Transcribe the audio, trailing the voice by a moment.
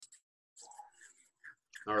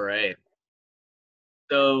All right.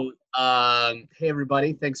 Hey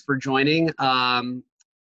everybody, thanks for joining. I'm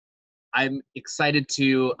excited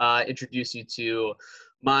to introduce you to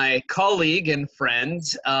my colleague and friend,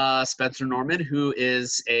 Spencer Norman, who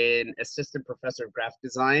is an assistant professor of graphic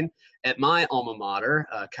design at my alma mater,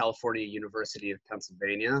 California University of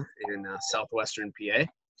Pennsylvania in southwestern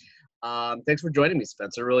PA. Thanks for joining me,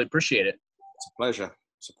 Spencer. Really appreciate it. It's a pleasure.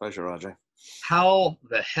 It's a pleasure, RJ. How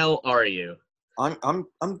the hell are you? I'm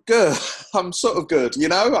good. I'm sort of good. You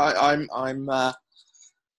know,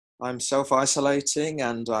 I'm self-isolating,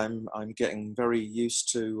 and I'm getting very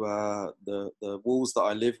used to the walls that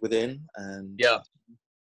I live within, and Yeah.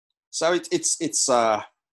 so it's a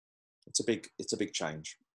big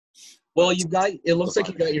change. Well, it looks like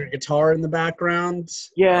you got your guitar in the background.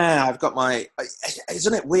 Yeah, I've got my.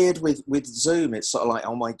 Isn't it weird with Zoom? It's sort of like,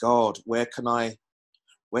 oh my God, where can I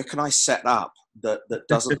set up that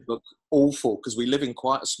doesn't look awful? Because we live in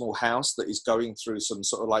quite a small house that is going through some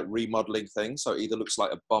sort of like remodeling thing. So it either looks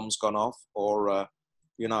like a bomb's gone off or,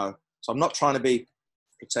 so I'm not trying to be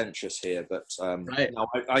pretentious here, but Right. no,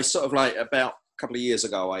 I sort of like about a couple of years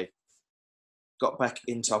ago, I got back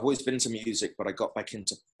into, I've always been into music, but I got back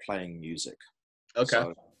into playing music. Okay. So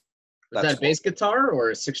Is that a bass guitar or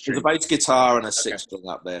a six string? There's a bass guitar and a six string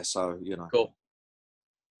up there. So, Cool.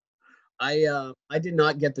 I did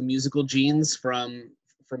not get the musical genes from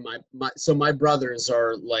my brothers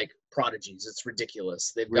are like prodigies. It's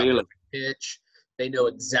ridiculous. They've got really, perfect pitch. They know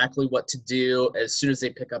exactly what to do as soon as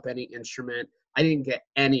they pick up any instrument. I didn't get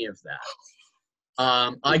any of that.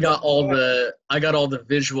 I got all the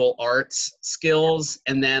visual arts skills,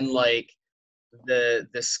 and then like the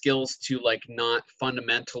skills to like not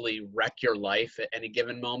fundamentally wreck your life at any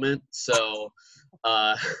given moment. So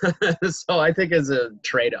so I think is a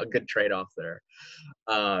good trade-off there.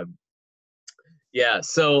 So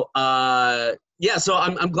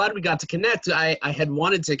I'm glad we got to connect. I had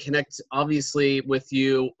wanted to connect obviously with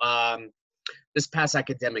you this past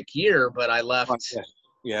academic year, but I left.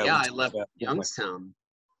 I left Youngstown.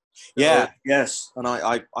 So, yes, and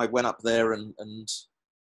I went up there and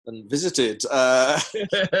visited.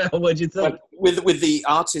 What'd you think? With the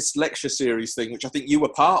artist lecture series thing, which I think you were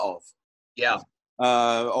part of. Yeah.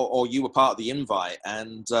 Or you were part of the invite,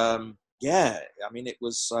 and I mean it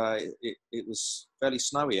was fairly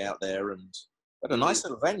snowy out there, and had a nice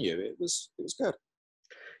little venue. It was good.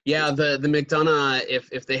 Yeah, the McDonough,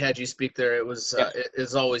 if they had you speak there, it was it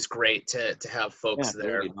is always great to have folks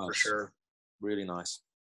there, really nice. For sure. Really nice.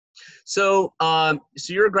 So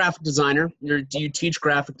you're a graphic designer. Do you teach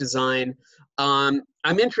graphic design? I'm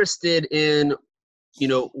interested in,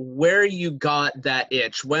 where you got that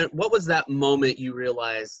itch. What was that moment you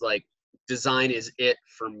realized like design is it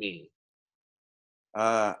for me?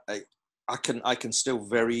 I can still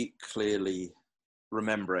very clearly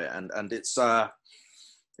remember it, and it's a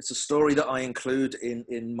story that I include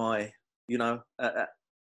in my,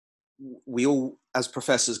 we all as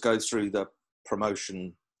professors go through the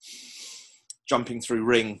promotion, jumping through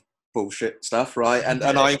ring bullshit stuff, right? And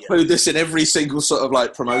I include this in every single sort of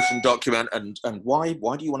like promotion document, and why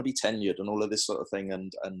do you want to be tenured and all of this sort of thing,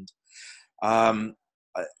 and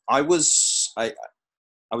I was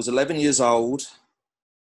 11 years old,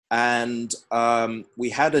 and we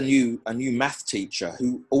had a new math teacher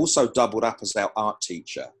who also doubled up as our art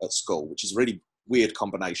teacher at school, which is a really weird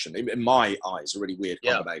combination in my eyes. A really weird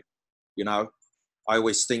combination. I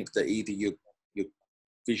always think that either you're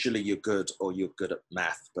visually you're good or you're good at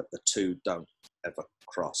math, but the two don't ever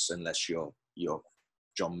cross unless you're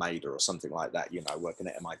John Mader or something like that, working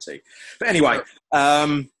at MIT. But anyway,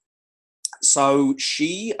 so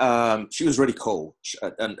she was really cool,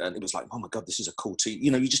 and it was like, oh my God, this is a cool teacher.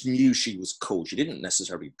 You just knew she was cool. She didn't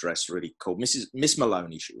necessarily dress really cool. Miss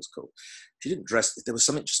Maloney, she was cool. She didn't dress. There was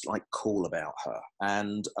something just like cool about her,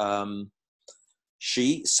 and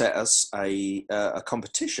she set us a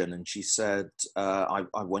competition, and she said, I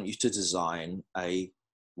want you to design a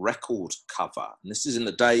record cover. And this is in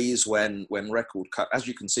the days when record as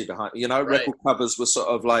you can see behind, right. Record covers were sort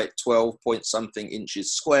of like 12 point something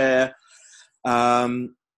inches square.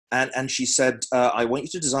 And she said, I want you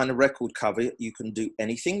to design a record cover. You can do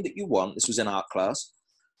anything that you want. This was in art class,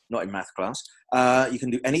 not in math class. You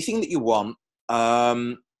can do anything that you want.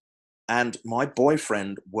 And my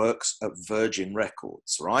boyfriend works at Virgin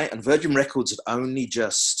Records, right? And Virgin Records had only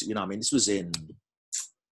just, this was in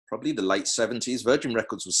probably the late 70s. Virgin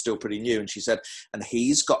Records was still pretty new. And she said, and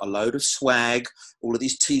he's got a load of swag, all of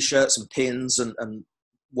these T-shirts and pins and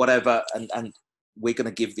whatever, and we're going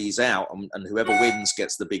to give these out, and whoever wins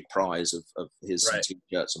gets the big prize of his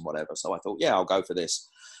T-shirts and whatever. So I thought, yeah, I'll go for this.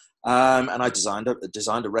 And I designed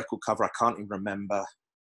a record cover. I can't even remember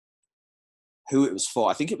who it was for.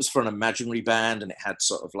 I think it was for an imaginary band, and it had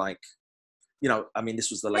sort of like, you know, I mean,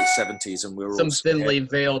 this was the late 70s, and we were all Some scared. thinly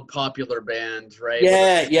veiled popular band, right?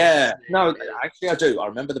 Yeah, yeah. No, Yeah. actually, I do. I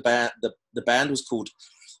remember the band. The band was called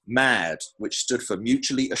MAD, which stood for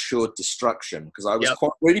Mutually Assured Destruction, because I was Yep.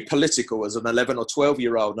 quite really political as an 11 or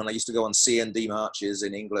 12-year-old, and I used to go on CND marches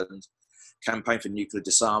in England, campaign for nuclear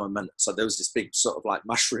disarmament. So there was this big sort of like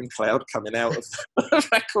mushroom cloud coming out of the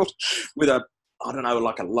record with a, I don't know,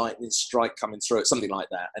 like a lightning strike coming through it, something like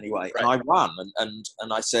that. Anyway, Right. and I won,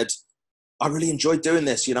 and I said, I really enjoyed doing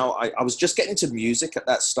this. You know, I was just getting into music at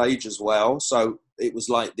that stage as well. So it was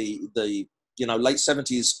like the you know, late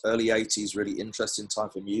 70s, early 80s, really interesting time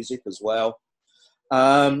for music as well.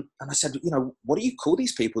 And I said, you know, what do you call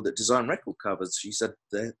these people that design record covers? She said,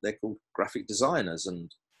 they're called graphic designers.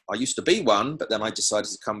 And I used to be one, but then I decided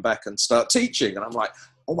to come back and start teaching. And I'm like,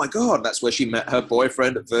 oh my God, that's where she met her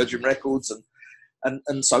boyfriend at Virgin Records.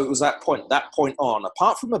 And so it was that point on,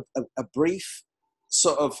 apart from a brief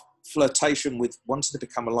sort of flirtation with wanting to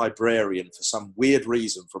become a librarian for some weird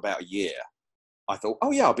reason for about a year, I thought,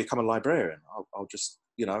 oh yeah, I'll become a librarian. I'll just,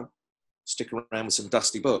 you know, stick around with some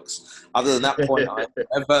dusty books. Other than that point,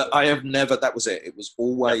 I have never, that was it. It was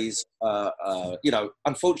always, you know,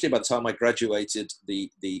 unfortunately by the time I graduated,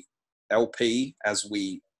 the LP as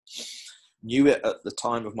we knew it at the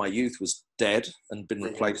time of my youth was dead and been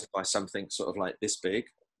replaced by something sort of like this big,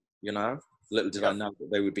 you know. Little did I know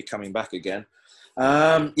that they would be coming back again.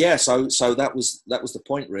 Yeah, so that was the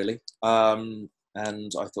point really.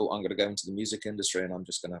 And I thought, I'm going to go into the music industry and I'm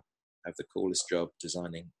just going to have the coolest job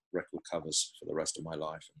designing record covers for the rest of my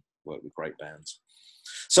life and work with great bands.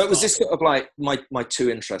 So it was this sort of like my two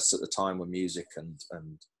interests at the time were music and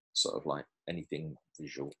sort of like anything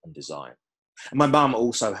visual and design. And my mum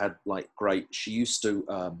also had like she used to,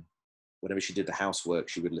 whenever she did the housework,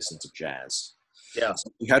 she would listen to jazz. Yeah.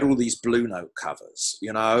 So we had all these Blue Note covers,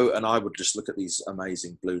 you know, and I would just look at these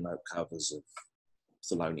amazing Blue Note covers of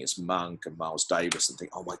Thelonious Monk and Miles Davis and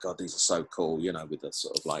think, oh my God, these are so cool, you know, with the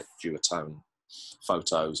sort of like duotone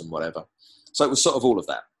photos and whatever. So it was sort of all of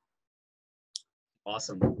that.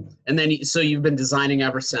 Awesome. And then, so you've been designing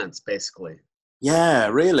ever since, basically. Yeah,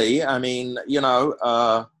 really. I mean, you know,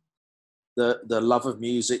 the love of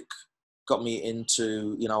music got me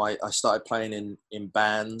into, you know, I started playing in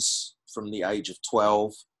bands from the age of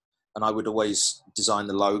 12, and I would always design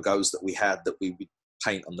the logos that we had that we would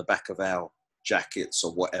paint on the back of our jackets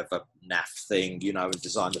or whatever naff thing, you know, and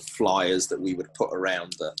design the flyers that we would put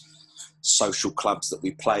around the social clubs that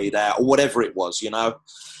we played at or whatever it was, you know.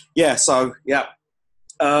 Yeah, so yeah.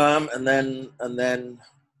 And then,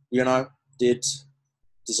 you know, did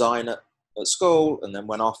design at school and then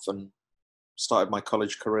went off and started my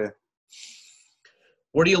college career.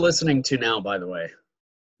 What are you listening to now, by the way?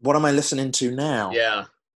 What am I listening to now? Yeah.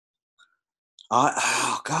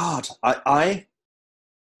 Oh God,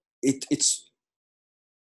 it's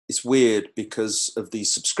weird because of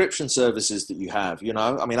these subscription services that you have, you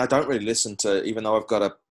know. I mean, I don't really listen to, even though I've got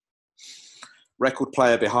a record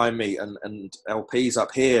player behind me and LPs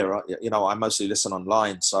up here, you know, I mostly listen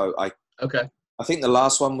online. So I think the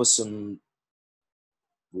last one was some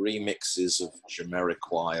remixes of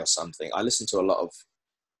Jamiroquai or something. I listen to a lot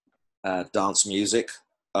of dance music,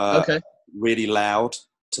 really loud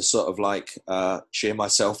to sort of like cheer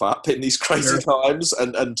myself up in these crazy times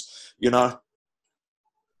and you know.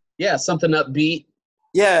 Yeah, something upbeat.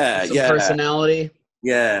 Yeah, some personality.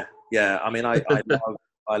 Yeah. I mean, I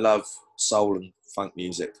love soul and funk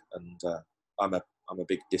music, and I'm a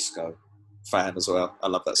big disco fan as well. I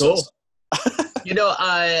love that sort of stuff. You know,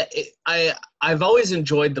 I've always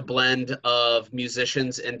enjoyed the blend of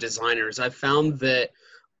musicians and designers. I've found that,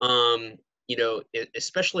 you know,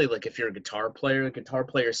 especially like if you're a guitar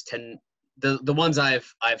players tend, the ones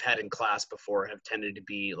I've had in class before have tended to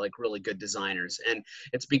be like really good designers, and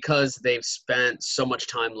it's because they've spent so much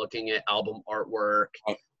time looking at album artwork,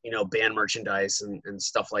 you know, band merchandise and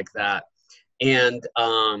stuff like that. And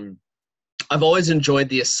I've always enjoyed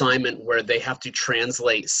the assignment where they have to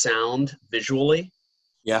translate sound visually.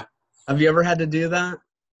 Yeah. Have you ever had to do that?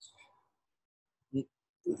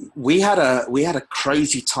 We had a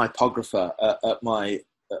crazy typographer at my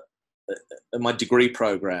degree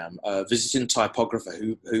program, a visiting typographer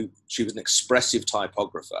who she was an expressive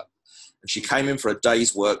typographer, and she came in for a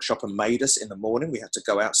day's workshop and made us in the morning. We had to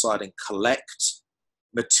go outside and collect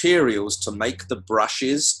materials to make the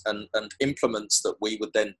brushes and implements that we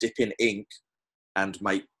would then dip in ink and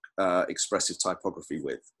make expressive typography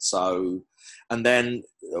with. So, and then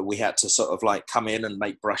we had to sort of like come in and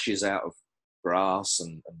make brushes out of grass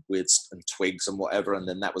and weird and twigs and whatever, and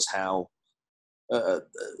then that was how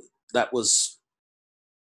that was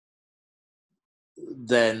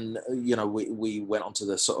then, you know, we went on to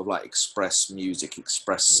the sort of like express music,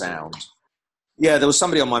 express sound. Yeah, there was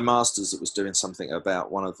somebody on my master's that was doing something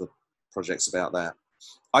about one of the projects about that.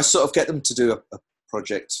 I sort of get them to do a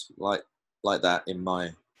project like that in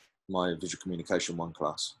my visual communication 1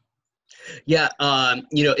 class. Yeah,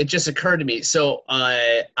 you know, it just occurred to me. So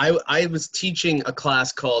I was teaching a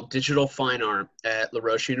class called Digital Fine Art at La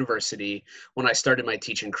Roche University when I started my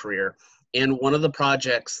teaching career. And one of the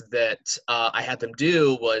projects that I had them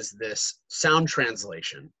do was this sound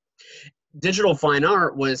translation. Digital Fine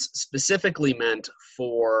Art was specifically meant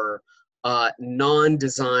for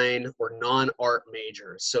non-design or non-art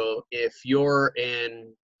majors. So if you're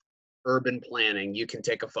in urban planning, you can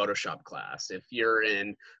take a Photoshop class. If you're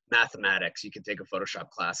in mathematics, you can take a Photoshop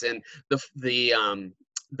class. And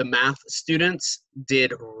the math students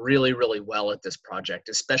did really, really well at this project,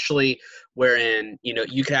 especially wherein, you know,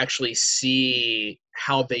 you could actually see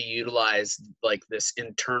how they utilize like this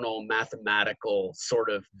internal mathematical sort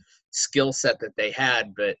of skill set that they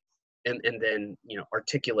had, but and then, you know,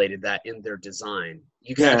 articulated that in their design.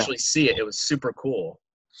 You could actually see it. It was super cool.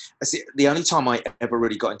 See, the only time I ever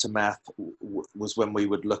really got into math was when we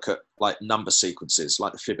would look at like number sequences,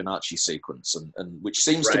 like the Fibonacci sequence, and which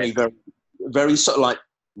seems to me very, very sort of like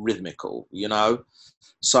rhythmical, you know.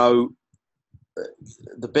 So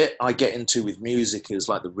the bit I get into with music is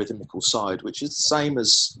like the rhythmical side, which is the same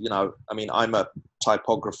as, you know, I mean, I'm a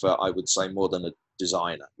typographer, I would say, more than a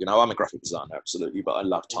designer. You know, I'm a graphic designer, absolutely, but I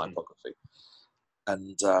love typography.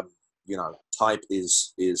 And, you know, type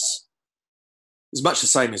is much the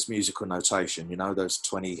same as musical notation. You know, those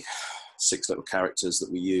 26 little characters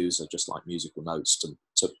that we use are just like musical notes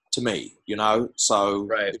to me, you know. So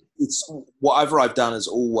it's whatever I've done has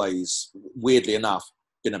always, weirdly enough,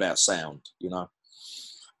 been about sound, you know,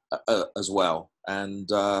 as well. And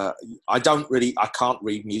I can't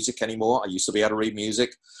read music anymore. I used to be able to read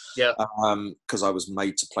music, because I was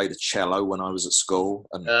made to play the cello when I was at school,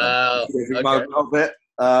 and every moment of it.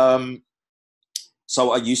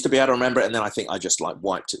 So I used to be able to remember it, and then I think I just like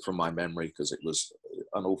wiped it from my memory because it was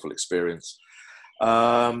an awful experience.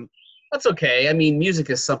 That's okay. I mean, music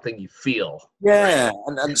is something you feel. Yeah,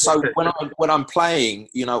 right? and so when I'm playing,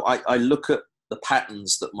 you know, I look at the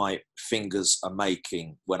patterns that my fingers are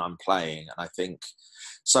making when I'm playing, and I think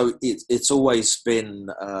so. It's always been,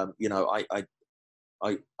 you know,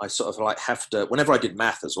 I sort of like have to, whenever I did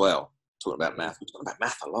math as well. Talking about math, we're talking about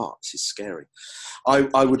math a lot. This is scary.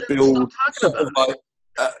 I would build sort of like,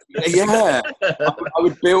 I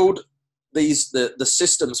would build the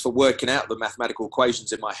systems for working out the mathematical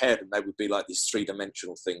equations in my head, and they would be like these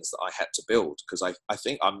 3-dimensional things that I had to build because I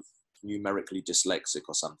think I'm numerically dyslexic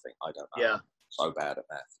or something. I don't know. Yeah, so bad at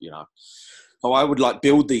math, you know. So I would like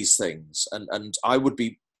build these things, and I would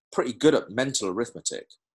be pretty good at mental arithmetic,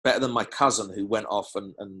 better than my cousin who went off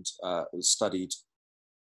and studied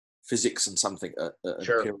physics and something at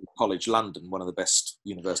Imperial College London, one of the best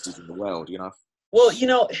universities in the world, you know. Well, you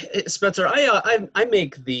know, Spencer, I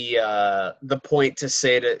make the point to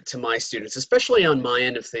say to my students, especially on my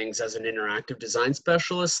end of things as an interactive design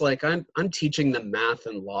specialist, like I'm teaching them math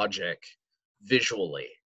and logic visually,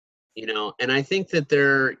 you know, and I think that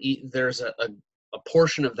there's a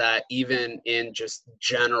portion of that even in just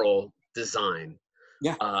general design.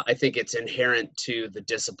 Yeah, I think it's inherent to the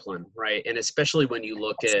discipline, right? And especially when you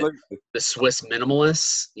look at the Swiss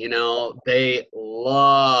minimalists, you know, they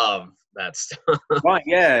love that stuff. Right?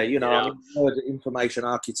 Yeah, you know, I mean, information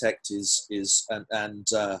architect is and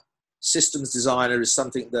systems designer is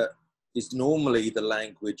something that is normally the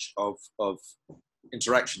language of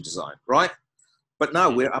interaction design, right? But no,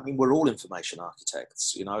 we're all information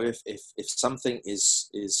architects. You know, if something is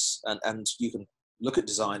and you can look at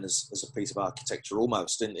design as a piece of architecture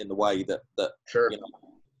almost in the way that you know,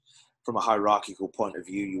 from a hierarchical point of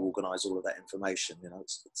view, you organize all of that information. You know,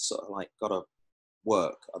 it's sort of like got to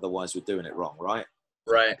work, otherwise we're doing it wrong, right?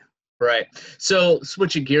 Right. So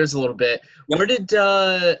switching gears a little bit, where'd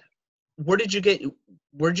you get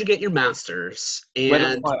your master's,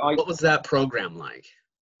 and what was that program like?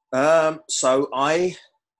 So I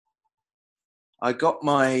got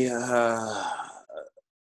my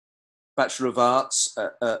Bachelor of Arts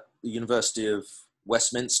at the University of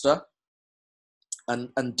Westminster,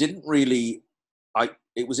 and didn't really.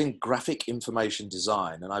 It was in graphic information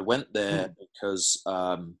design, and I went there because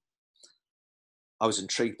I was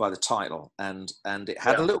intrigued by the title, and it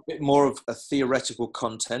had a little bit more of a theoretical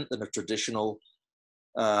content than a traditional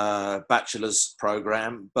bachelor's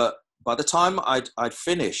program. But by the time I'd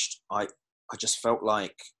finished, I just felt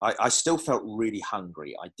like I still felt really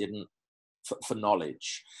hungry. I didn't for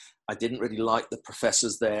knowledge. I didn't really like the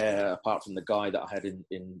professors there, apart from the guy that I had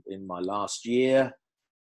in my last year.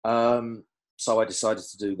 So I decided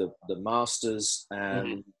to do the masters,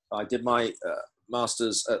 and I did my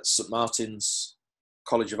masters at St Martin's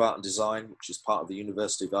College of Art and Design, which is part of the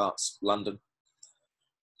University of Arts, London.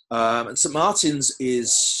 And St Martin's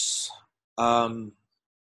is, I mean,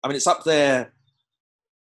 it's up there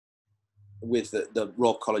with the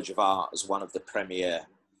Royal College of Art as one of the premier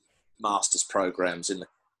master's programs in the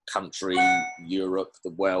country, Europe, the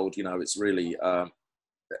world. You know, it's really,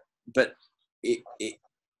 but it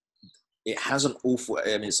has an awful,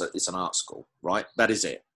 I mean, it's an art school, right? That is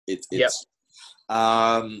it. It's,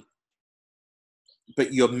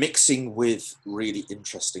 but you're mixing with really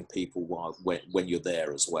interesting people when you're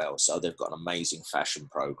there as well. So they've got an amazing fashion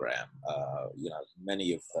program. You know,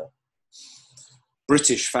 many of the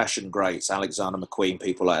British fashion greats, Alexander McQueen,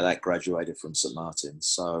 people like that, graduated from St Martin's.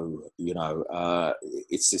 So, you know,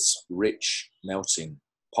 it's this rich melting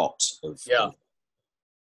pot of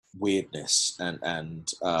weirdness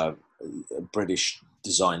and British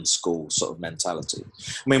design school sort of mentality.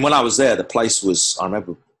 I mean, when I was there, the place was, I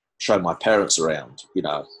remember showing my parents around, you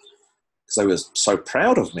know, because they were so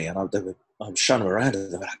proud of me, and I was showing them around,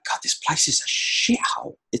 and they were like, God, this place is a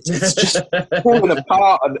shithole. It's just falling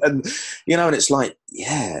apart, and you know, and it's like,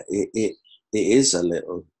 yeah, it is a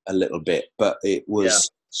little bit, but it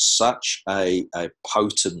was such a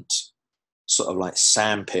potent sort of like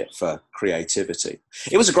sandpit for creativity.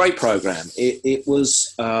 It was a great program. It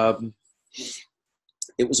was a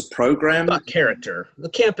program. About character. The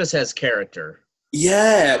campus has character.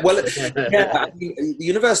 Yeah, well, yeah. I mean, the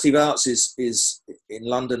University of Arts is in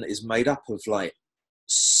London is made up of like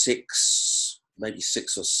maybe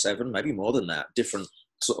six or seven, maybe more than that, different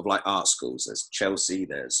sort of like art schools. There's Chelsea,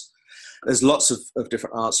 there's lots of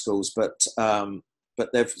different art schools, but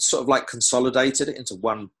they've sort of like consolidated it into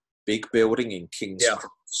one big building in King's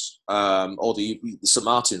Cross, or the St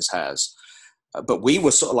Martin's has. But we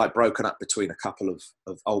were sort of like broken up between a couple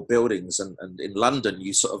of old buildings, and in London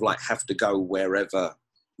you sort of like have to go wherever,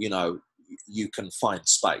 you know, you can find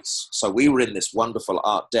space. So we were in this wonderful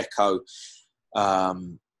Art Deco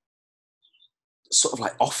sort of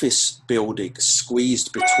like office building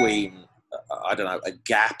squeezed between I don't know, a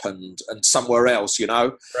Gap and somewhere else, you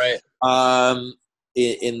know, right,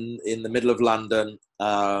 in the middle of London.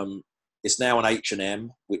 It's now an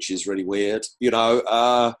H&M, which is really weird, you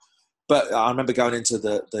know. But I remember going into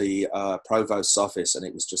the provost's office, and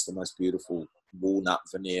it was just the most beautiful walnut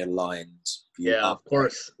veneer lined, of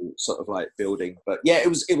course, sort of like building. But yeah, it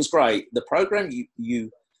was great. The program,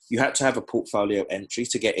 you had to have a portfolio entry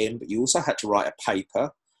to get in, but you also had to write a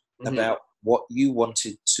paper about what you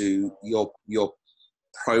wanted to your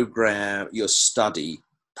program, your study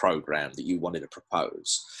program that you wanted to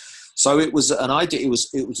propose. So it was an idea. It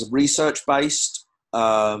was research based.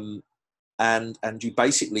 And you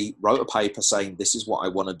basically wrote a paper saying, this is what I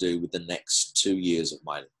want to do with the next 2 years of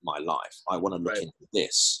my life. I want to look into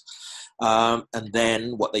this. And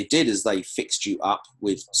then what they did is they fixed you up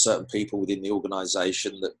with certain people within the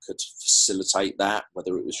organization that could facilitate that,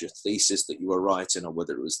 whether it was your thesis that you were writing or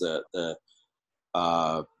whether it was the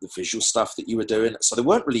visual stuff that you were doing. So there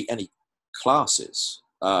weren't really any classes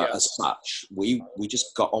as such. We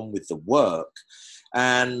just got on with the work.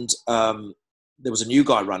 And there was a new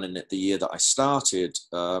guy running it the year that I started,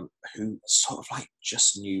 who sort of like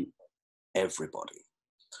just knew everybody.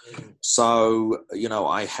 So, you know,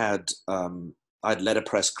 I had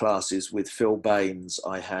letterpress classes with Phil Baines.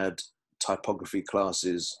 I had typography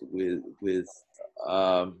classes with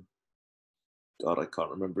God, I can't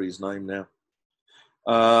remember his name now.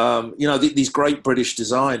 You know, these great British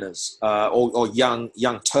designers, or young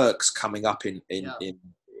Turks coming up in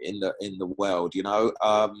the world, you know.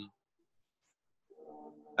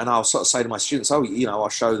 And I'll sort of say to my students, oh, you know, I'll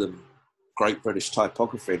show them great British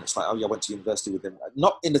typography. And it's like, oh, yeah, I went to university with him.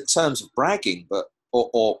 Not in the terms of bragging, but,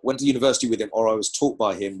 or went to university with him, or I was taught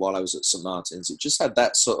by him while I was at St Martin's. It just had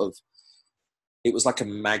that sort of, it was like a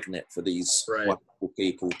magnet for these wonderful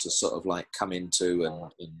people to sort of like come into.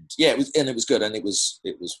 And yeah, it was good. And it was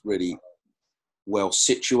really well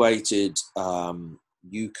situated.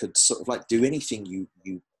 You could sort of like do anything you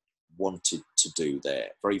wanted to do there.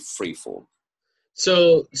 Very freeform.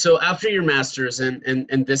 So after your master's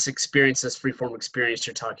and this experience, this freeform experience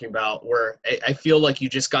you're talking about, where I feel like you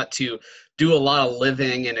just got to do a lot of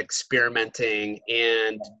living and experimenting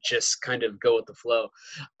and just kind of go with the flow,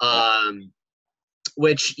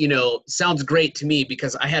 which, you know, sounds great to me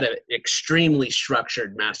because I had an extremely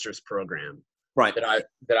structured master's program that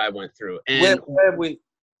I went through. And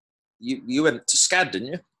you went to SCAD, didn't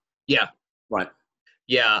you? Yeah. Right.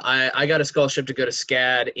 Yeah, I got a scholarship to go to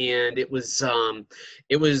SCAD, and it was on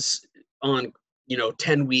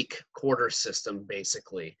 10-week quarter system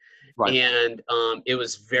basically, Right. and it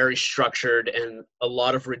was very structured and a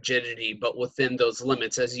lot of rigidity, but within those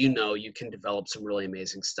limits, as you know, you can develop some really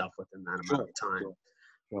amazing stuff within that amount Sure. of time. Sure.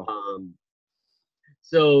 Sure.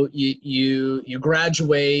 So you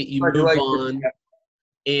graduate, you move Graduated. on,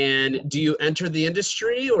 and do you enter the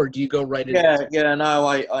industry or do you go right into Yeah, teaching? yeah, no,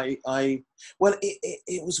 well,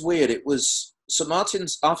 it was weird. It was St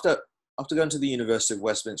Martin's after going to the University of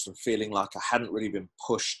Westminster and feeling like I hadn't really been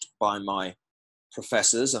pushed by my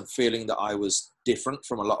professors and feeling that I was different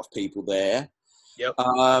from a lot of people there. Yep.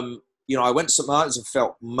 I went to St Martin's and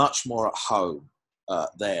felt much more at home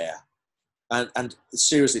there. And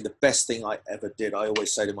seriously, the best thing I ever did, I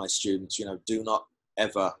always say to my students, do not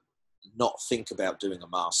ever not think about doing a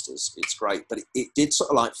master's. It's great, but it did sort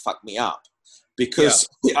of like fuck me up because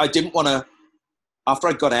I didn't want to. After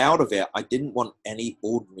I got out of it, I didn't want any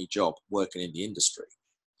ordinary job working in the industry.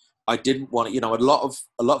 I didn't want to, a lot of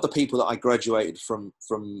the people that I graduated from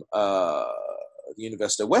the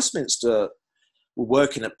University of Westminster were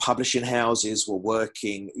working at publishing houses, were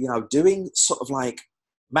working, doing sort of like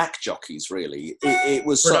Mac jockeys. Really, it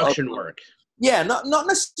was Production sort of, work. yeah, not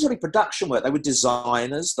necessarily production work. They were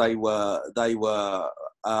designers. They were,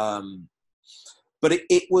 but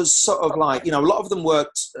it was sort of like, a lot of them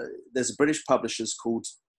worked. There's a British publishers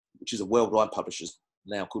which is a worldwide publishers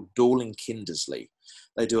now, called Dorling Kindersley.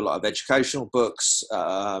 They do a lot of educational books.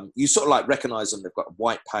 You sort of like recognize them. They've got a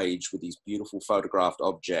white page with these beautiful photographed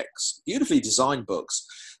objects, beautifully designed books.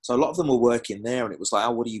 So a lot of them were working there, and it was like,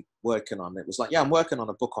 oh, what are you working on? It was like, yeah, I'm working on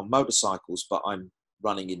a book on motorcycles, but I'm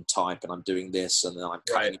running in type and I'm doing this, and then I'm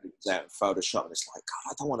cutting it out in Photoshop, and it's like,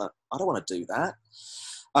 God, I don't want to do that.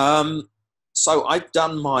 So I've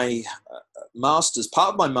done my master's. Part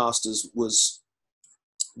of my master's was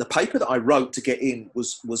the paper that I wrote to get in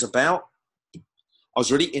was about. I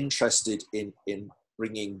was really interested in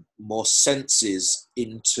bringing more senses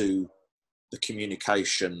into the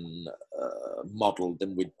communication model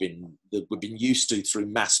than we'd been used to through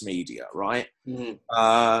mass media, right?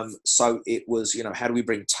 Mm-hmm. So it was, how do we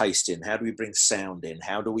bring taste in? How do we bring sound in?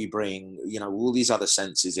 How do we bring, all these other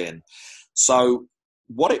senses in? So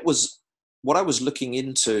what I was looking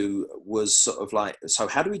into was sort of like, so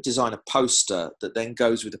how do we design a poster that then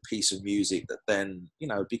goes with a piece of music that then,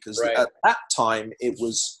 because at that time it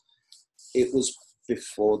was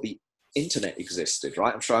before the internet existed,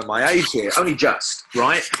 right? I'm showing my age here, only just,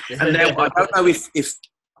 right? And now I don't know if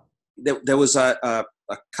there was a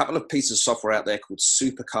couple of pieces of software out there called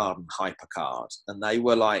Supercard and Hypercard, and they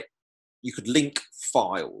were like, you could link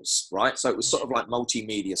files, right? So it was sort of like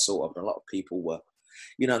multimedia sort of, and a lot of people were,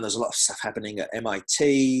 and there's a lot of stuff happening at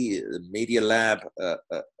MIT, the Media Lab at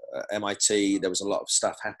MIT. There was a lot of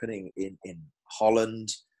stuff happening in Holland.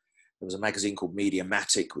 There was a magazine called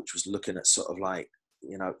Mediamatic, which was looking at sort of like,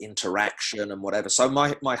 interaction and whatever. So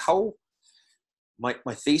my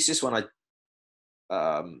thesis when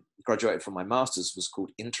I graduated from my master's was called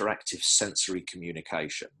Interactive Sensory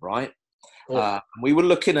Communication, right? Cool. We were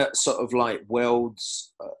looking at sort of like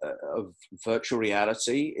worlds of virtual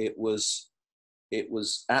reality. It was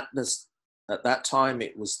at that time,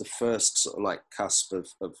 it was the first sort of like cusp of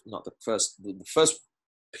not the first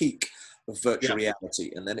peak of virtual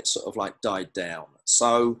reality, and then it sort of like died down.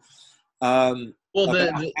 So well,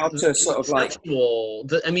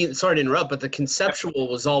 sorry to interrupt, but the conceptual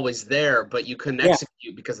was always there, but you couldn't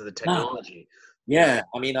execute because of the technology. Yeah.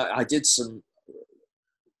 I mean, I did some,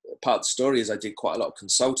 part of the story is I did quite a lot of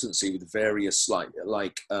consultancy with various like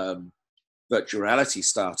virtual reality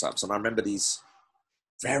startups. And I remember these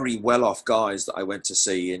very well-off guys that I went to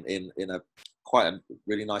see in a quite a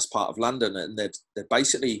really nice part of London. And they'd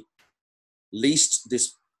basically leased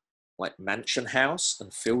this like mansion house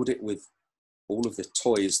and filled it with all of the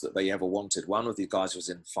toys that they ever wanted. One of the guys was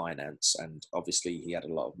in finance, and obviously he had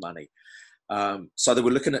a lot of money. So they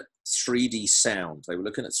were looking at 3D sound. They were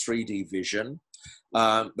looking at 3D vision,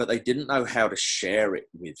 but they didn't know how to share it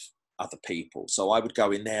with other people. So I would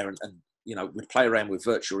go in there and we'd play around with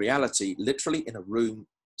virtual reality, literally in a room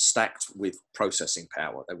stacked with processing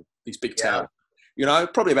power. There were these big towers.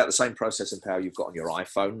 Probably about the same processing power you've got on your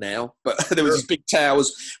iPhone now, but there was these big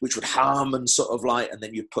towers which would hum and sort of like, and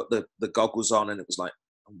then you put the goggles on and it was like,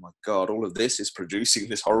 oh my God, all of this is producing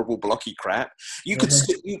this horrible blocky crap. You could,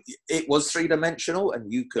 it was 3-dimensional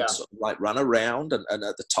and you could sort of like run around and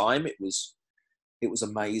at the time it was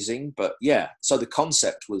amazing, but yeah, so the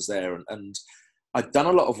concept was there. And I'd done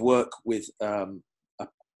a lot of work with a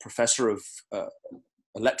professor of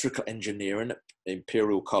electrical engineering at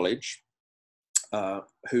Imperial College.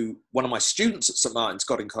 who one of my students at St Martin's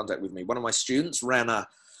got in contact with me. One of my students ran a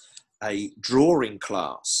drawing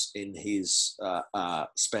class in his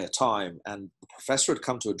spare time, and the professor had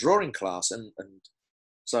come to a drawing class, and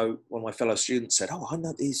so one of my fellow students said, "Oh, I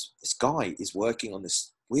know this guy is working on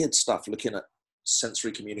this weird stuff, looking at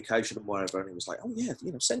sensory communication and whatever." And he was like, "Oh yeah,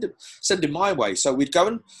 send him my way." So we'd go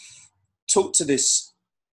and talk to this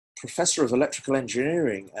professor of electrical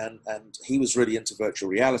engineering, and he was really into virtual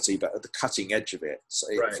reality, but at the cutting edge of it, so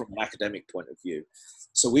Right. from an academic point of view.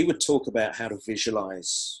 So we would talk about how to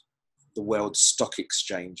visualize the world's stock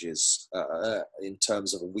exchanges in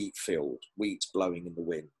terms of a wheat field, wheat blowing in the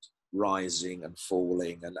wind, rising and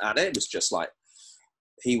falling, and it was just like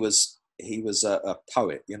he was a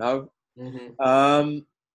poet, Mm-hmm.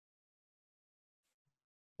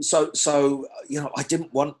 So I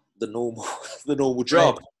didn't want the normal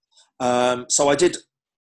job. Right. So I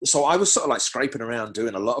was sort of like scraping around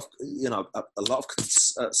doing a lot of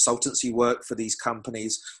consultancy work for these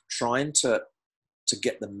companies, trying to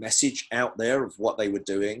get the message out there of what they were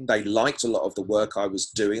doing. They liked a lot of the work I was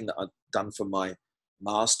doing that I'd done for my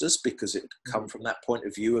master's, because it had come from that point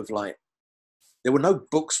of view of like, there were no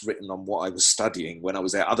books written on what I was studying when I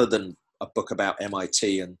was there, other than a book about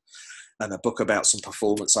MIT and a book about some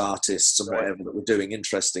performance artists and whatever that were doing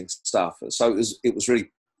interesting stuff. So it was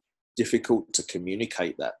really difficult to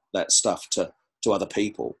communicate that stuff to other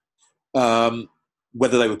people.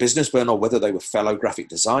 Whether they were businessmen or whether they were fellow graphic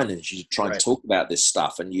designers, you'd try and talk about this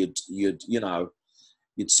stuff, and you'd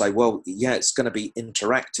say, well, yeah, it's going to be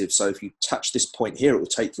interactive. So if you touch this point here, it will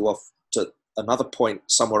take you off to another point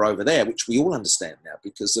somewhere over there, which we all understand now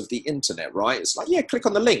because of the internet, right? It's like, yeah, click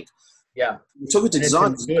on the link. Yeah. You're talking to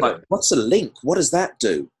designers, like, what's a link? What does that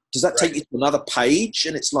do? Does that take you to another page?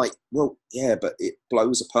 And it's like, well, yeah, but it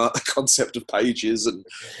blows apart the concept of pages, and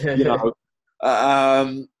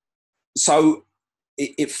so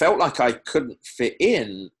it felt like I couldn't fit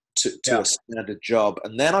in to a standard job.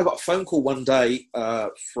 And then I got a phone call one day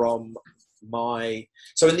from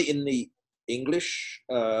in the English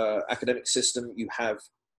academic system, you have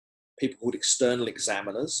people called external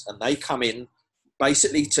examiners, and they come in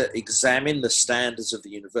basically to examine the standards of the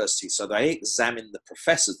university. So they examine the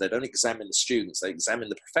professors. They don't examine the students. They examine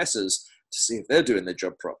the professors to see if they're doing their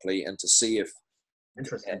job properly, and to see if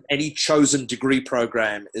any chosen degree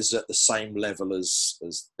program is at the same level as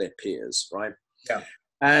their peers, right? Yeah.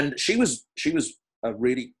 And she was a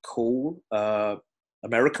really cool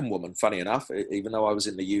American woman, funny enough, even though I was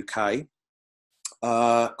in the UK,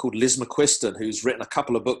 called Liz McQuiston, who's written a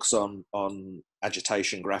couple of books on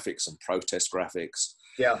agitation graphics and protest graphics.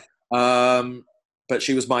 Yeah. But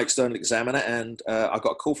she was my external examiner, and I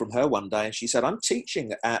got a call from her one day, and she said, "I'm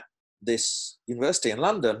teaching at this university in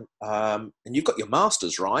London, and you've got your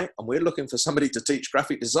master's, right? And we're looking for somebody to teach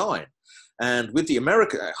graphic design. And with the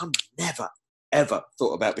American, I never, ever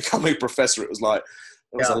thought about becoming a professor. It was like,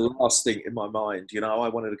 it was the last thing in my mind. I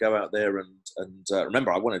wanted to go out there and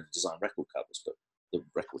remember, I wanted to design record covers, but the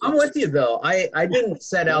record. I'm with you though. I didn't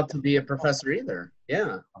set out to be a professor either.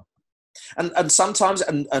 Yeah. And sometimes,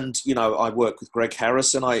 and I work with Greg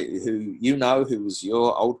Harrison, who was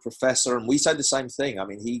your old professor, and we say the same thing. I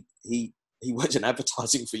mean, he worked in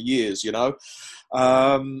advertising for years.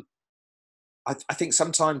 I think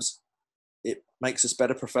sometimes it makes us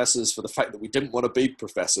better professors for the fact that we didn't want to be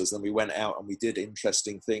professors, and we went out and we did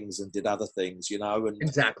interesting things and did other things. And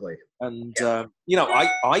exactly. And I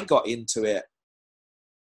got into it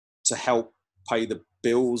to help pay the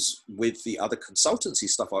bills with the other consultancy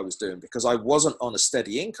stuff I was doing, because I wasn't on a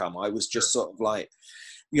steady income. I was just sort of like,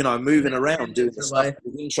 moving around doing the stuff that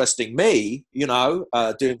was interesting me,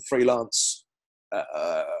 doing freelance,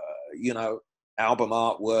 album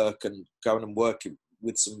artwork, and going and working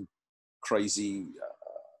with some crazy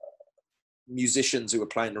musicians who were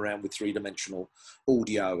playing around with 3-dimensional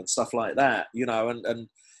audio and stuff like that, and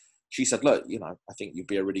she said, look, I think you'd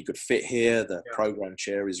be a really good fit here. The program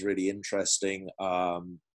chair is really interesting.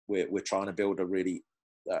 We're trying to build a really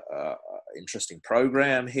interesting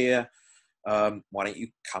program here. Why don't you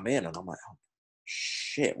come in? And I'm like, oh,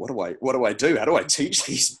 shit, what do I do? How do I teach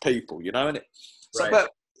these people? But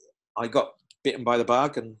I got bitten by the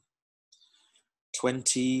bug, and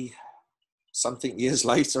 20 something years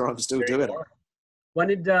later, I'm still doing it. When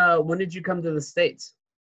did you come to the States?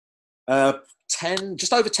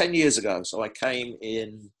 Just over 10 years ago. So I came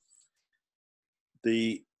in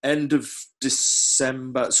the end of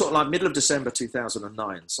December, sort of like middle of December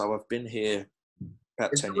 2009. So I've been here about 10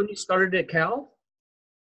 years. Is that when you started at Cal?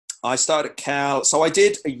 I started at Cal. So I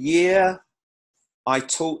did a year. I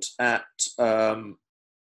taught at Robert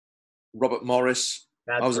Morris.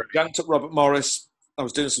 I was adjunct at Robert Morris I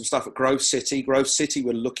was doing some stuff at Grove City. Grove City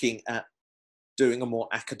were looking at doing a more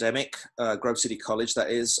academic, Grove City College, that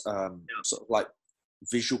is, sort of like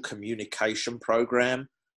visual communication program.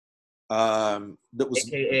 That was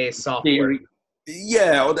AKA software. theory,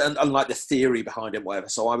 yeah, and like the theory behind it, whatever.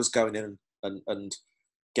 So I was going in and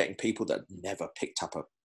getting people that never picked up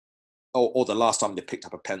or the last time they picked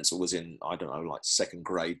up a pencil was in, I don't know, like second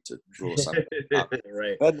grade to draw something up.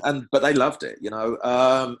 Right. But they loved it, you know.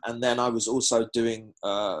 And then I was also doing,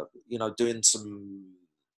 doing some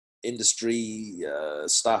industry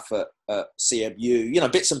stuff at CMU, you know,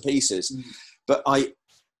 bits and pieces. But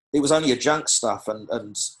it was only adjunct stuff.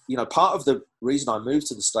 And, you know, part of the reason I moved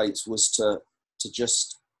to the States was to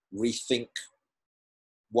just rethink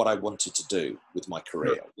what I wanted to do with my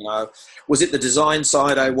career. You know, was it the design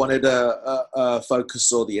side I wanted to focus,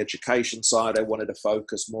 or the education side I wanted to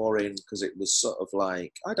focus more in? Because it was sort of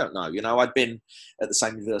like, I don't know, you know, I'd been at the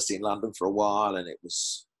same university in London for a while, and it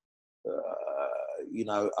was, you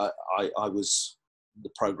know, I was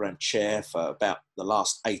the program chair for about the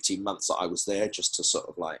last 18 months that I was there, just to sort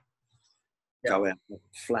of like go out with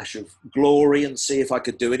a flash of glory and see if I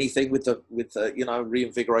could do anything with the you know,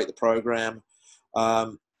 reinvigorate the program.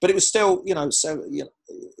 But it was still, you know, so, you know,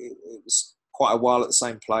 it was quite a while at the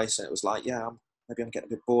same place, and it was like, yeah, maybe I'm getting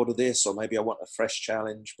a bit bored of this, or maybe I want a fresh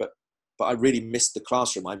challenge. But I really missed the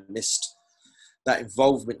classroom. I missed that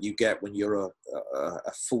involvement you get when you're a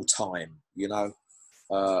full-time, you know,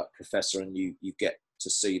 professor, and you get to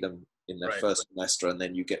see them in their first semester, and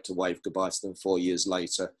then you get to wave goodbye to them 4 years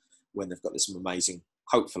later when they've got this amazing,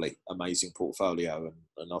 hopefully amazing portfolio,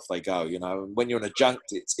 and off they go, you know. And when you're an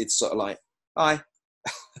adjunct, it's sort of like, hi,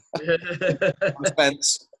 I'm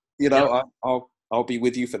Spence, you know, I'll be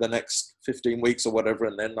with you for the next 15 weeks or whatever,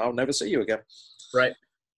 and then I'll never see you again. Right.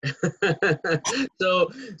 So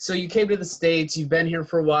you came to the States, you've been here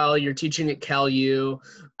for a while, you're teaching at Cal U,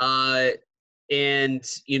 and,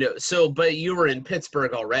 you know, but you were in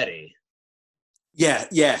Pittsburgh already. Yeah,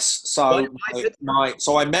 yes. So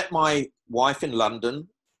so I met my wife in London,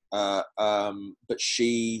 but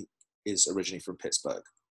she is originally from Pittsburgh.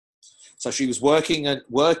 So she was working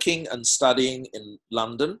and studying in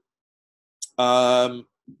London,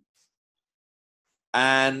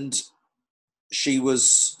 and she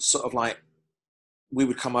was sort of like, we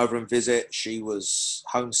would come over and visit. She was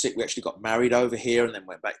homesick. We actually got married over here, and then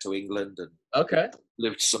went back to England and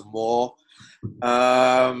lived some more.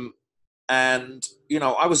 And you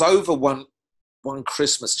know, I was over one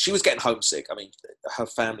Christmas. She was getting homesick. I mean, her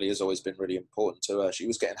family has always been really important to her. She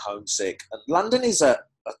was getting homesick, and London is a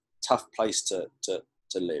tough place to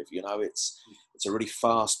live. You know, it's a really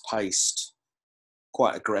fast-paced,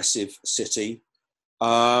 quite aggressive city,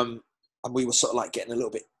 and we were sort of like getting a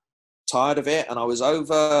little bit tired of it. And I was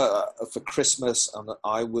over for Christmas, and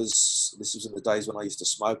this was in the days when I used to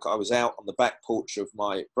smoke. I was out on the back porch of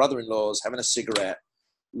my brother-in-law's having a cigarette,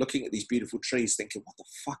 looking at these beautiful trees, thinking, what the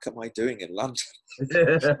fuck am I doing in London?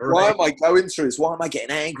 Why am I going through this? Why am I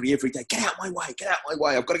getting angry every day? Get out my way, get out my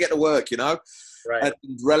way. I've got to get to work, you know? And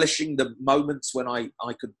relishing the moments when I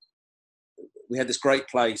could. We had this great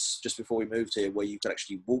place just before we moved here where you could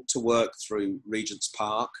actually walk to work through Regent's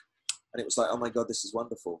Park. And it was like, oh my God, this is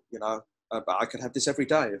wonderful, you know? But I could have this every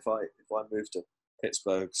day if I moved to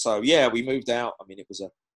Pittsburgh. So yeah, we moved out. I mean, it was a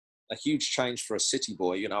huge change for a city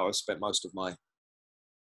boy. You know, I spent most of my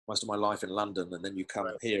life in London, and then you come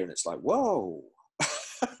here and it's like, whoa,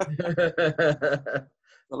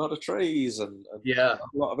 a lot of trees and a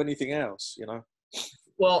lot of anything else, you know.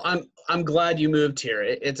 Well, I'm glad you moved here.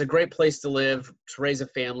 It's a great place to live, to raise a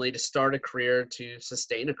family, to start a career, to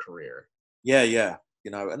sustain a career. Yeah, you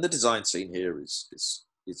know, and the design scene here is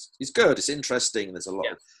good. It's interesting. There's a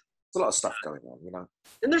lot of stuff going on, you know.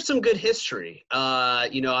 And there's some good history.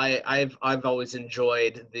 You know, I've always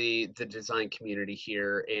enjoyed the design community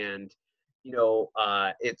here, and you know,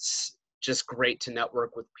 it's just great to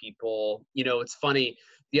network with people. You know, it's funny.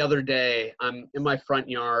 The other day, I'm in my front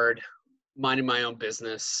yard, minding my own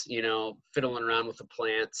business. You know, fiddling around with the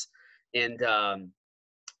plants, and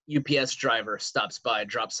UPS driver stops by,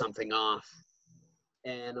 drops something off,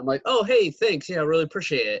 and I'm like, "Oh, hey, thanks. Yeah, I really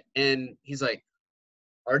appreciate it." And he's like,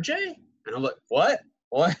 RJ? And I'm like, what?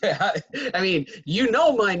 What? I mean, you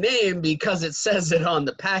know my name because it says it on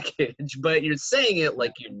the package, but you're saying it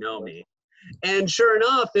like you know me. And sure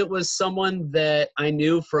enough, it was someone that I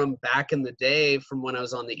knew from back in the day, from when I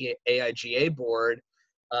was on the AIGA board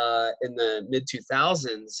in the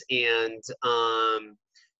mid-2000s. And,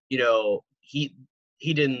 you know, he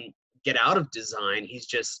didn't get out of design. He's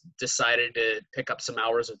just decided to pick up some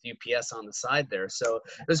hours with UPS on the side there. So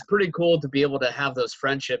it was pretty cool to be able to have those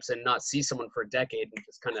friendships and not see someone for a decade and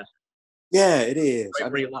just kind of Yeah, it is. Right I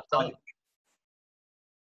where mean, you left off.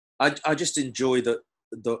 I just enjoy the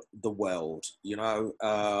world, you know.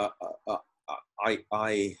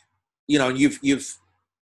 I you know, and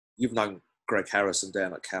you've known Greg Harrison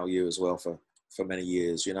down at Cal U as well for many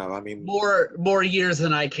years, you know. I mean, More years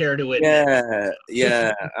than I care to admit.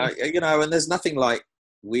 yeah, you know, and there's nothing like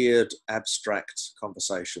weird abstract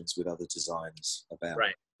conversations with other designs about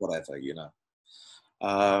Right. whatever, you know.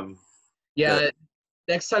 Um, Yeah.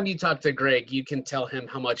 Next time you talk to Greg, you can tell him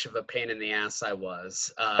how much of a pain in the ass I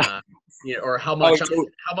was, you know, or how oh, much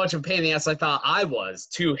of a pain in the ass I thought I was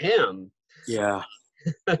to him. yeah,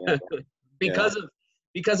 yeah, yeah.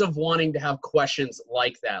 because of wanting to have questions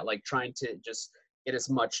like that, like trying to just get as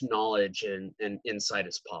much knowledge and insight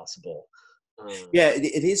as possible. Yeah,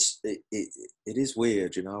 it is. It is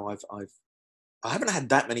weird, you know. I haven't had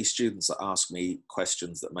that many students that ask me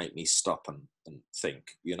questions that make me stop and think.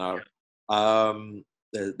 You know,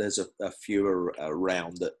 there's a few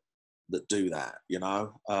around that do that. You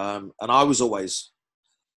know, and I was always.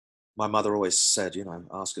 My mother always said, you know,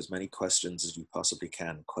 ask as many questions as you possibly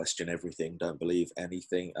can. Question everything. Don't believe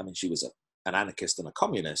anything. I mean, she was an anarchist and a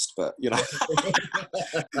communist, but you know,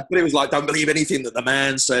 but it was like, don't believe anything that the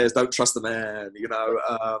man says. Don't trust the man. You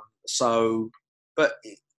know. So, but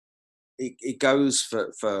it goes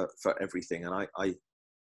for everything, and I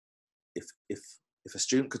if a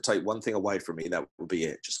student could take one thing away from me, that would be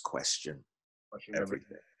it. Just question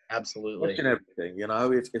everything. Absolutely. Question everything. You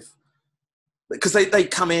know, if because they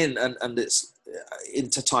come in and it's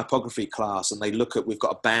into typography class, and they look at, we've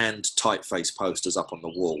got a banned typeface posters up on the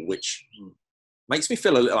wall, which makes me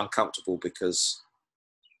feel a little uncomfortable, because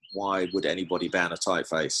why would anybody ban a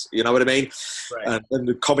typeface? You know what I mean? Right. And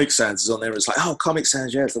the Comic Sans is on there. And it's like, oh, Comic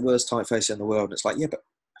Sans, yeah, it's the worst typeface in the world. And it's like, yeah, but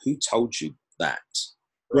who told you that?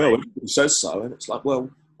 Right. Well, everybody says so. And it's like, well,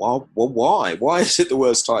 why? Why is it the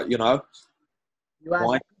worst type? You know,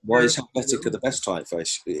 why is Helvetica the best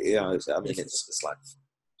typeface? You know, I mean, it's like.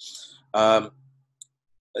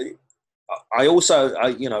 I also,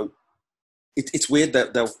 you know, it's weird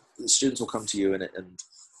that students will come to you and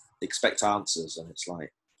expect answers, and it's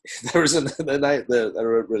like, there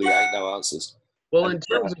really ain't no answers. Well, And, in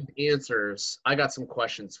terms of answers, I got some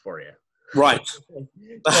questions for you. right. So,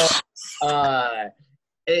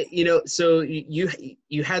 you know, so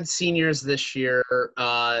you had seniors this year.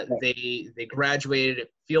 They graduated.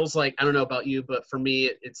 It feels like, I don't know about you, but for me,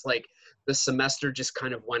 it's like the semester just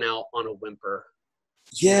kind of went out on a whimper.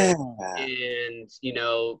 Yeah. And you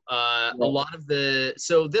know, a lot of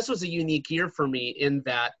so this was a unique year for me in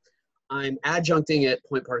that I'm adjuncting at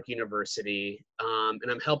Point Park University, and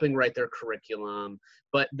I'm helping write their curriculum.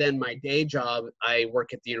 But then my day job, I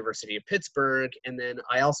work at the University of Pittsburgh, and then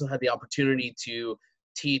I also had the opportunity to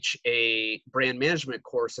teach a brand management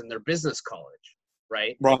course in their business college,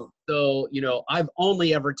 right? Right. So, you know, I've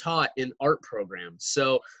only ever taught in art programs.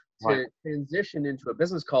 So to transition into a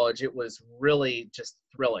business college, it was really just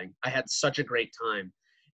thrilling. I had such a great time.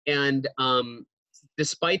 And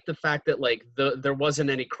despite the fact that like there wasn't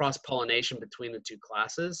any cross-pollination between the two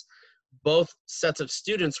classes, both sets of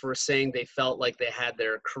students were saying they felt like they had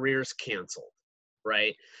their careers canceled,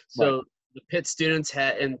 right? So the Pitt students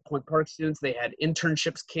had, and Point Park students, they had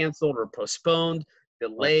internships canceled or postponed,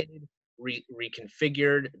 delayed,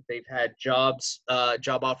 reconfigured. They've had job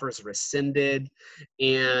offers rescinded,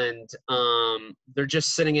 and they're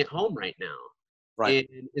just sitting at home right now. Right.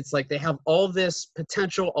 And it's like they have all this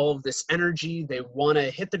potential, all of this energy. They want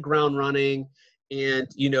to hit the ground running and,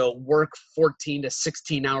 you know, work 14 to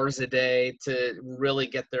 16 hours a day to really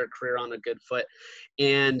get their career on a good foot.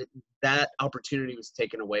 And that opportunity was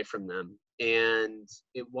taken away from them. And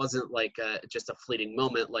it wasn't like just a fleeting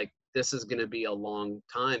moment. Like, this is going to be a long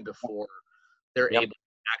time before they're able to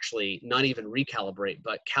actually not even recalibrate,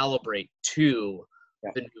 but calibrate to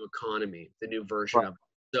the new economy, the new version of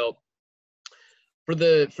it. So for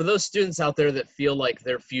those students out there that feel like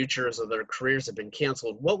their futures or their careers have been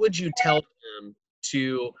canceled, what would you tell them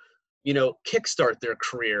to, you know, kickstart their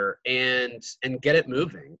career and get it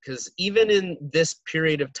moving? Because even in this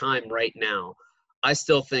period of time right now, I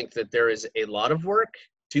still think that there is a lot of work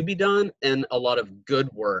to be done and a lot of good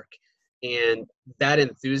work, and that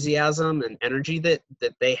enthusiasm and energy that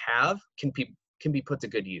they have can be put to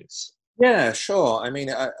good use. Yeah, sure. I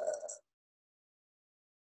mean,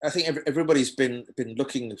 I think everybody's been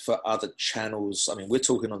looking for other channels. I mean, we're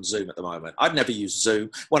talking on Zoom at the moment. I'd never used Zoom.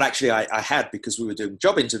 Well, actually, I had, because we were doing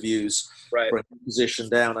job interviews for a position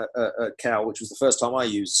down at Cal, which was the first time I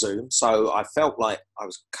used Zoom. So I felt like I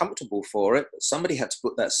was comfortable for it. But somebody had to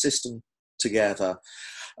put that system together.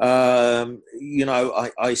 You know,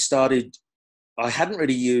 I hadn't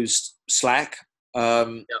really used Slack.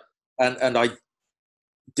 and I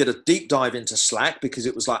did a deep dive into Slack because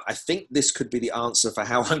it was like, I think this could be the answer for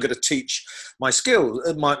how I'm going to teach my skills,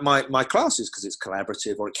 my classes, because it's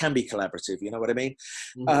collaborative, or it can be collaborative. You know what I mean?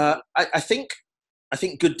 Mm-hmm. I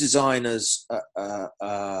think good designers,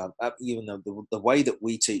 even though the way that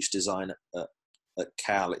we teach design at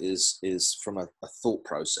Cal is from a thought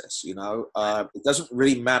process. You know, it doesn't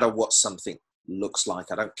really matter what something looks like.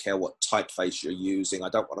 I don't care what typeface you're using. I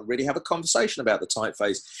don't want to really have a conversation about the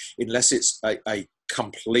typeface unless it's a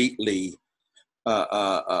completely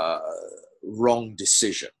wrong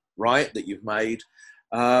decision, right, that you've made.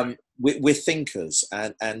 We're thinkers,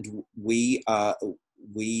 and we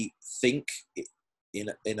think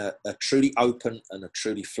in a truly open and a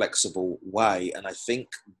truly flexible way. And I think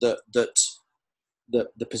that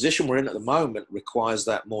the position we're in at the moment requires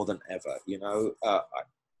that more than ever. You know,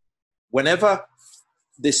 whenever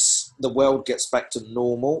the world gets back to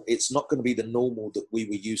normal, it's not going to be the normal that we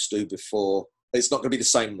were used to before. It's not going to be the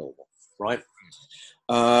same normal, right?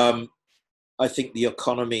 I think the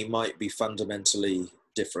economy might be fundamentally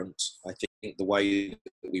different. I think the way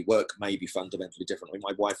that we work may be fundamentally different. I mean,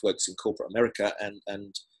 my wife works in corporate America,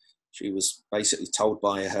 and she was basically told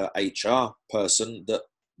by her HR person that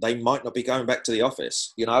they might not be going back to the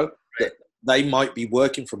office, you know, that they might be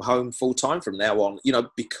working from home full time from now on, you know,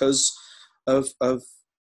 because of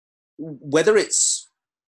whether it's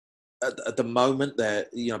at the moment their,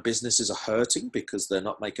 you know, businesses are hurting because they're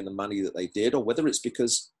not making the money that they did, or whether it's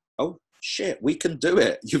because, oh shit, we can do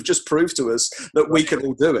it. You've just proved to us that we can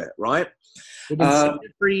all do it, right? We've been saying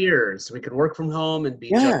it for years. We can work from home and be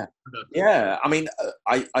yeah, productive. yeah. I mean,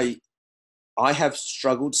 I have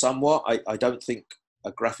struggled somewhat. I don't think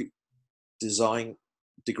a graphic design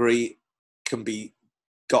degree can be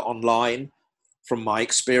got online. From my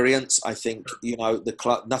experience, I think, you know,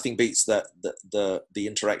 nothing beats the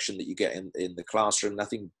interaction that you get in the classroom.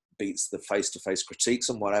 Nothing beats the face-to-face critiques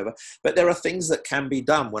and whatever. But there are things that can be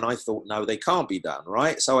done when I thought, no, they can't be done,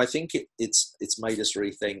 right? So I think it's made us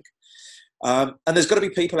rethink. And there's got to be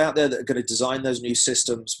people out there that are going to design those new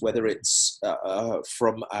systems, whether it's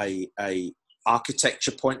from a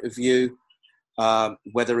architecture point of view,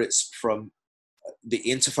 whether it's from the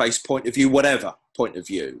interface point of view, whatever point of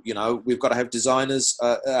view, you know, we've got to have designers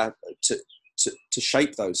to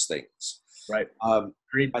shape those things. Right.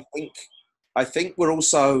 I think we're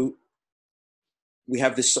also, we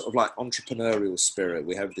have this sort of like entrepreneurial spirit.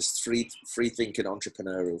 We have this free thinking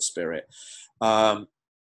entrepreneurial spirit. And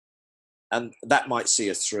that might see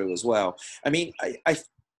us through as well. I mean,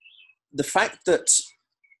 the fact that,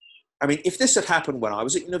 I mean, if this had happened when I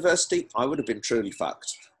was at university, I would have been truly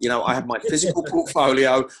fucked. You know, I had my physical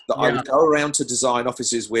portfolio that I would go around to design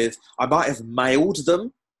offices with. I might have mailed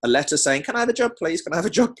them a letter saying, can I have a job, please? Can I have a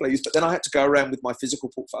job, please? But then I had to go around with my physical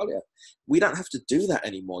portfolio. We don't have to do that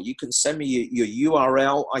anymore. You can send me your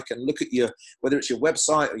URL. I can look at whether it's your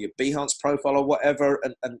website or your Behance profile or whatever,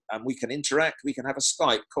 and we can interact. We can have a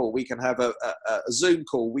Skype call. We can have a Zoom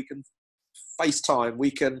call. We can FaceTime. We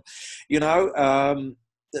can, you know,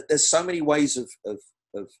 there's so many ways of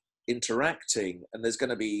interacting, and there's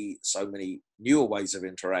going to be so many newer ways of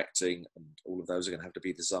interacting, and all of those are going to have to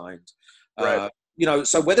be designed. Right. You know,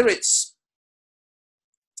 so whether it's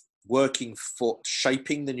working for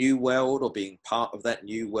shaping the new world or being part of that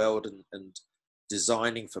new world and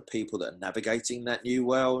designing for people that are navigating that new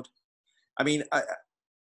world. I mean, I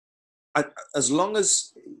as long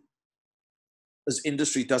as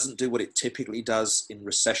industry doesn't do what it typically does in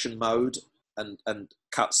recession mode and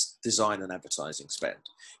cuts design and advertising spend,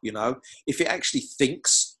 you know, if it actually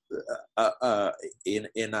thinks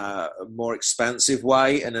in a more expansive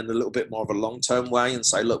way and in a little bit more of a long-term way and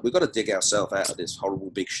say, look, we've got to dig ourselves out of this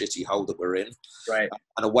horrible big shitty hole that we're in. Right.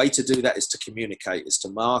 And a way to do that is to communicate, is to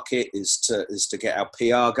market, is to get our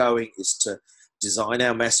PR going, is to design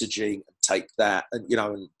our messaging and take that and, you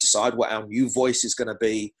know, and decide what our new voice is going to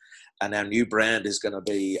be and our new brand is going to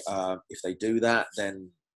be. If they do that, then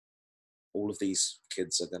all of these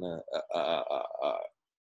kids are going to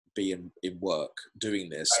be in work doing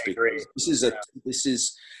this. It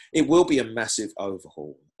will be a massive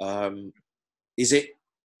overhaul. Is it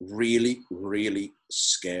really, really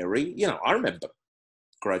scary? You know, I remember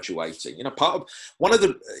graduating, you know, to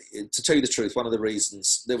tell you the truth, one of the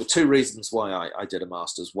reasons, there were two reasons why I did a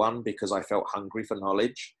master's. One, because I felt hungry for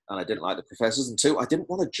knowledge and I didn't like the professors. And two, I didn't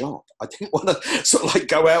want a job. I didn't want to sort of like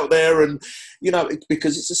go out there and, you know,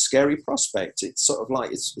 because it's a scary prospect. It's sort of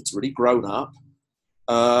like, it's really grown up.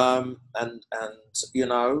 And you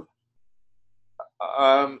know,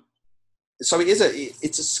 so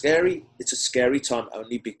it's a scary time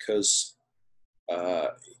only because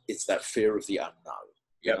it's that fear of the unknown.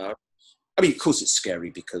 You know, I mean, of course it's scary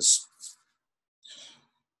because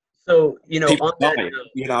So, you know, people on that die. note,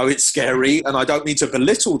 You know, it's scary, and I don't mean to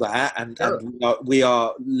belittle that. And sure. we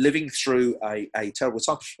are living through a terrible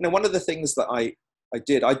time. You know, one of the things that I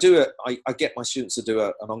get my students to do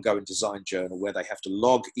an ongoing design journal where they have to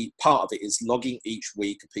log. Part of it is logging each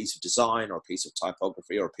week a piece of design or a piece of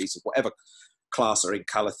typography or a piece of whatever class are in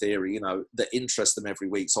color theory, you know, that interests them every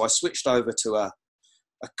week. So I switched over to a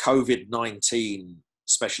COVID-19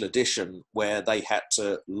 special edition where they had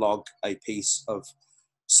to log a piece of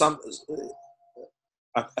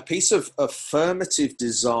a piece of affirmative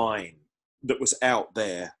design that was out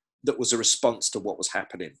there that was a response to what was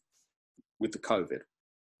happening with the COVID.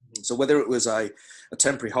 So whether it was a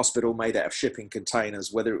temporary hospital made out of shipping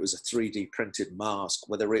containers, whether it was a 3D printed mask,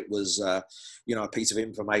 whether it was, you know, a piece of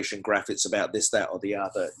information graphics about this, that, or the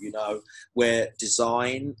other, you know, where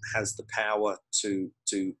design has the power to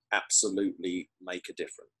absolutely make a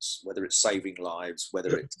difference, whether it's saving lives,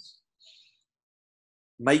 whether it's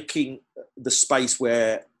making the space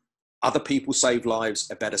where other people save lives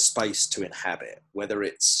a better space to inhabit, whether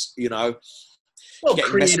it's, you know, well,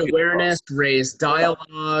 create awareness, raise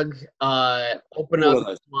dialogue, open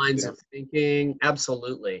up lines of thinking.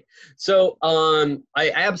 Absolutely. So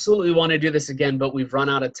I absolutely want to do this again, but we've run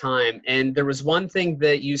out of time. And there was one thing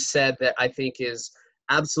that you said that I think is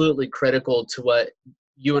absolutely critical to what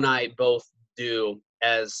you and I both do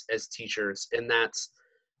as teachers. And that's,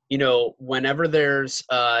 you know, whenever there's,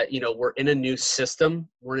 you know, we're in a new system,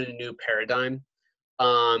 we're in a new paradigm.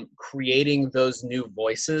 Creating those new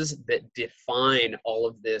voices that define all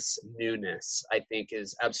of this newness, I think,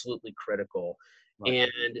 is absolutely critical. Right.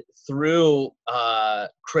 And through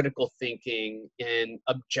critical thinking and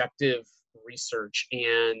objective research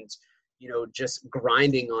and, you know, just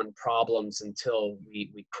grinding on problems until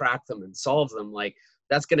we crack them and solve them, like,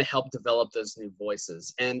 that's going to help develop those new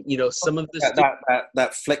voices. And, you know, some of this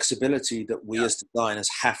that flexibility that we as designers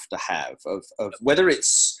have to have of whether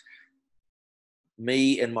it's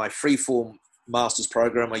me in my freeform master's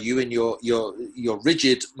program or you in your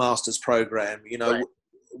rigid master's program, you know, right.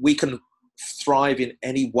 We can thrive in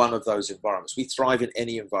any one of those environments. We thrive in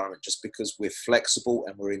any environment just because we're flexible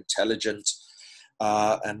and we're intelligent,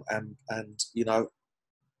 and you know,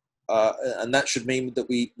 and that should mean that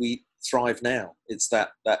we thrive now. It's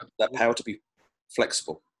that power to be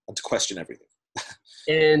flexible and to question everything.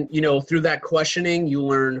 And, you know, through that questioning, you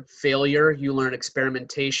learn failure, you learn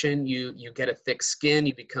experimentation, you get a thick skin,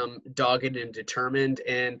 you become dogged and determined.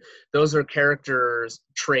 And those are character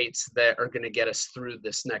traits that are going to get us through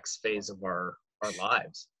this next phase of our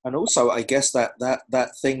lives. And also, I guess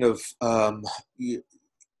that thing of, you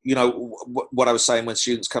know, what I was saying when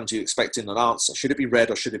students come to you expecting an answer, should it be red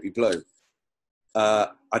or should it be blue? I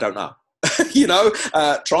don't know. You know,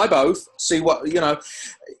 try both, see what, you know,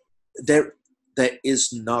 there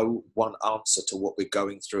is no one answer to what we're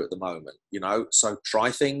going through at the moment, you know, so try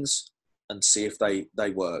things and see if they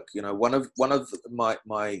work. You know, one of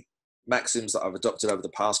my maxims that I've adopted over the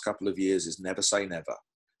past couple of years is never say never.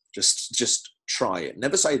 Just try it.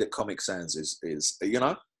 Never say that Comic Sans is, you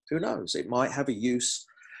know, who knows? It might have a use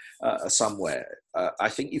somewhere. I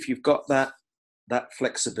think if you've got that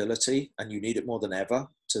flexibility and you need it more than ever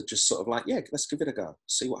to just sort of like, yeah, let's give it a go,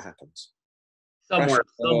 see what happens. Someone.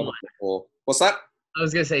 Or what's that? I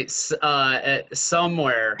was going to say,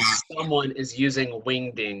 somewhere, someone is using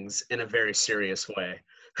wingdings in a very serious way.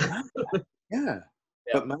 Yeah.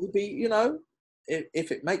 But maybe, you know,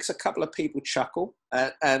 if it makes a couple of people chuckle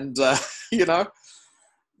and you know,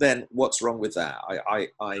 then what's wrong with that? I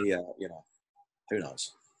you know, who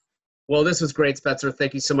knows? Well, this was great, Spencer.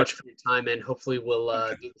 Thank you so much for your time, and hopefully we'll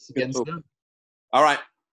do this again soon. All right.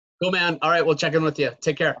 Cool, man. All right, we'll check in with you.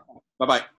 Take care. Bye-bye.